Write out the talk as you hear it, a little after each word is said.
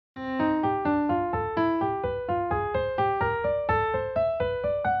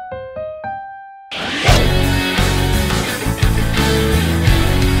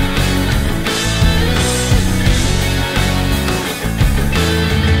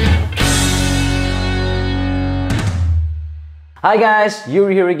Hi guys,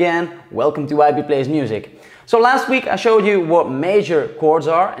 Yuri here again. Welcome to YB Plays Music. So last week I showed you what major chords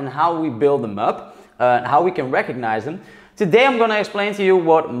are and how we build them up, how we can recognize them. Today I'm going to explain to you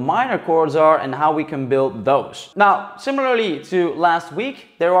what minor chords are and how we can build those. Now, similarly to last week,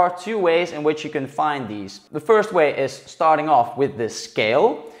 there are two ways in which you can find these. The first way is starting off with the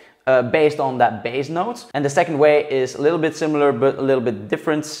scale. Based on that bass note, and the second way is a little bit similar but a little bit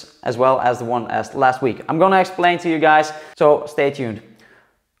different as well as the one as last week. I'm gonna explain to you guys, so stay tuned.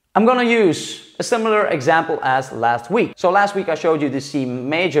 I'm gonna use a similar example as last week. So last week I showed you the C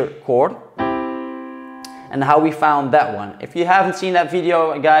major chord and how we found that one. If you haven't seen that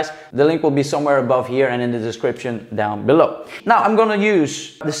video, guys, the link will be somewhere above here and in the description down below. Now I'm gonna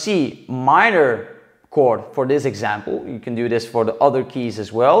use the C minor chord for this example. You can do this for the other keys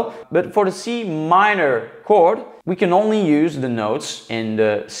as well, but for the C minor chord we can only use the notes in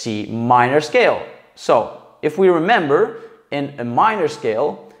the C minor scale. So if we remember, in a minor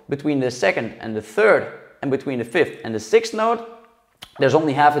scale, between the second and the third and between the fifth and the sixth note, there's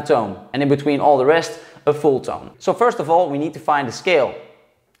only half a tone, and in between all the rest a full tone. So first of all we need to find the scale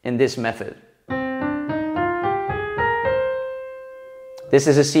in this method. This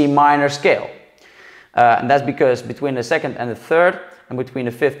is a C minor scale. And that's because between the second and the third and between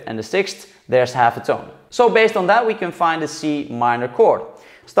the fifth and the sixth there's half a tone. So based on that we can find the C minor chord,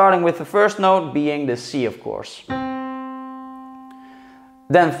 starting with the first note being the C, of course.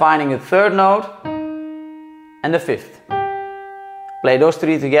 Then finding the third note and the fifth. Play those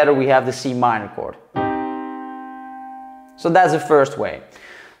three together, we have the C minor chord. So that's the first way.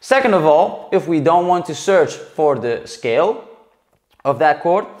 Second of all, if we don't want to search for the scale of that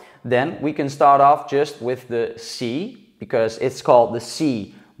chord, then we can start off just with the C, because it's called the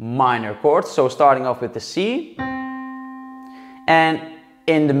C minor chord. So starting off with the C. And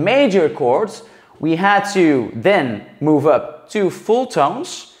in the major chords, we had to then move up 2 full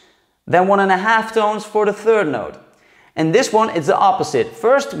tones, then 1.5 tones for the third note. And this one, it's the opposite.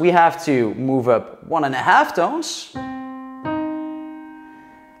 First, we have to move up 1.5 tones,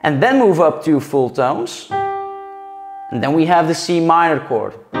 and then move up 2 full tones, and then we have the C minor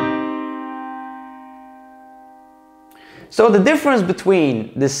chord. So the difference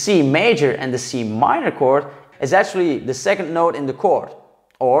between the C major and the C minor chord is actually the second note in the chord,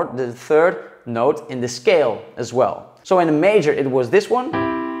 or the third note in the scale as well. So in the major it was this one,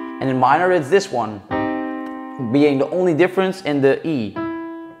 and in minor it's this one, being the only difference in the E.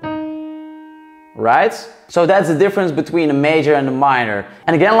 Right? So that's the difference between the major and the minor.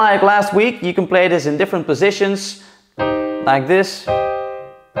 And again, like last week, you can play this in different positions, like this.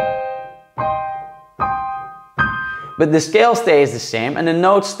 But the scale stays the same and the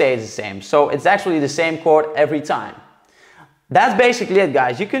note stays the same. So it's actually the same chord every time. That's basically it,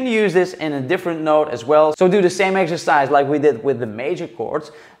 guys. You can use this in a different note as well. So do the same exercise like we did with the major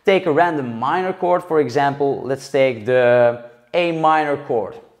chords. Take a random minor chord, for example. Let's take the A minor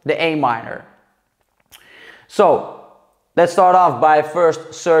chord, the A minor. So let's start off by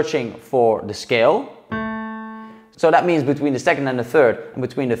first searching for the scale. So that means between the second and the third and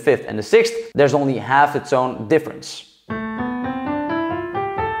between the fifth and the sixth, there's only half a tone difference.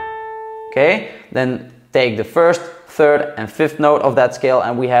 Okay, then take the first, third and fifth note of that scale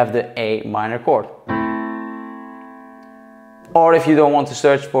and we have the A minor chord. Or if you don't want to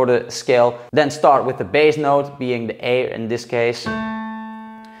search for the scale, then start with the bass note being the A in this case.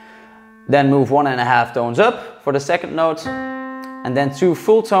 Then move 1.5 tones up for the second note and then 2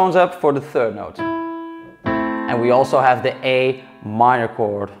 full tones up for the third note. And we also have the A minor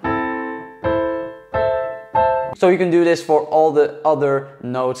chord. So you can do this for all the other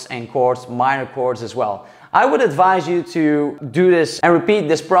notes and chords, minor chords as well. I would advise you to do this and repeat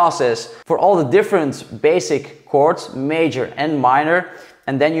this process for all the different basic chords, major and minor,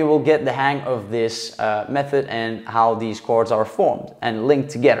 and then you will get the hang of this method and how these chords are formed and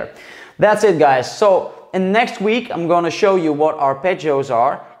linked together. That's it, guys. So in next week I'm going to show you what arpeggios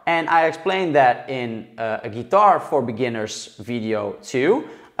are. And I explained that in a guitar for beginners video too.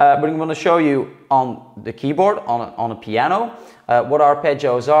 But I'm going to show you on the keyboard, on a piano, what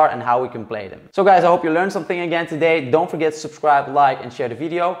arpeggios are and how we can play them. So guys, I hope you learned something again today. Don't forget to subscribe, like and share the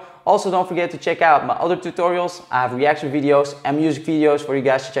video. Also don't forget to check out my other tutorials. I have reaction videos and music videos for you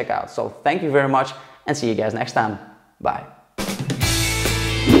guys to check out. So thank you very much and see you guys next time. Bye.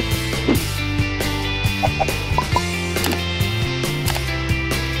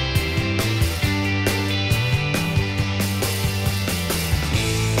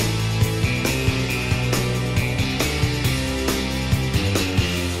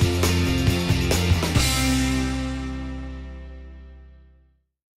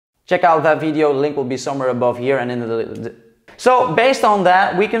 Check out that video, the link will be somewhere above here and in the So based on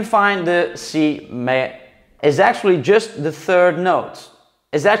that, we can find the C is actually just the third note.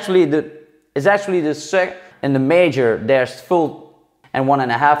 It's actually the second. In the major, there's full and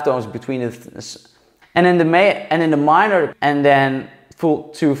 1.5 tones between the and in the minor, and then full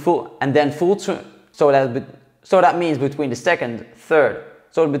to full, and then full to. So that means between the second, third.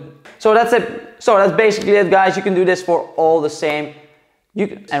 So that's it. So that's basically it, guys. You can do this for all the same.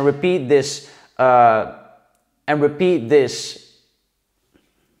 And repeat this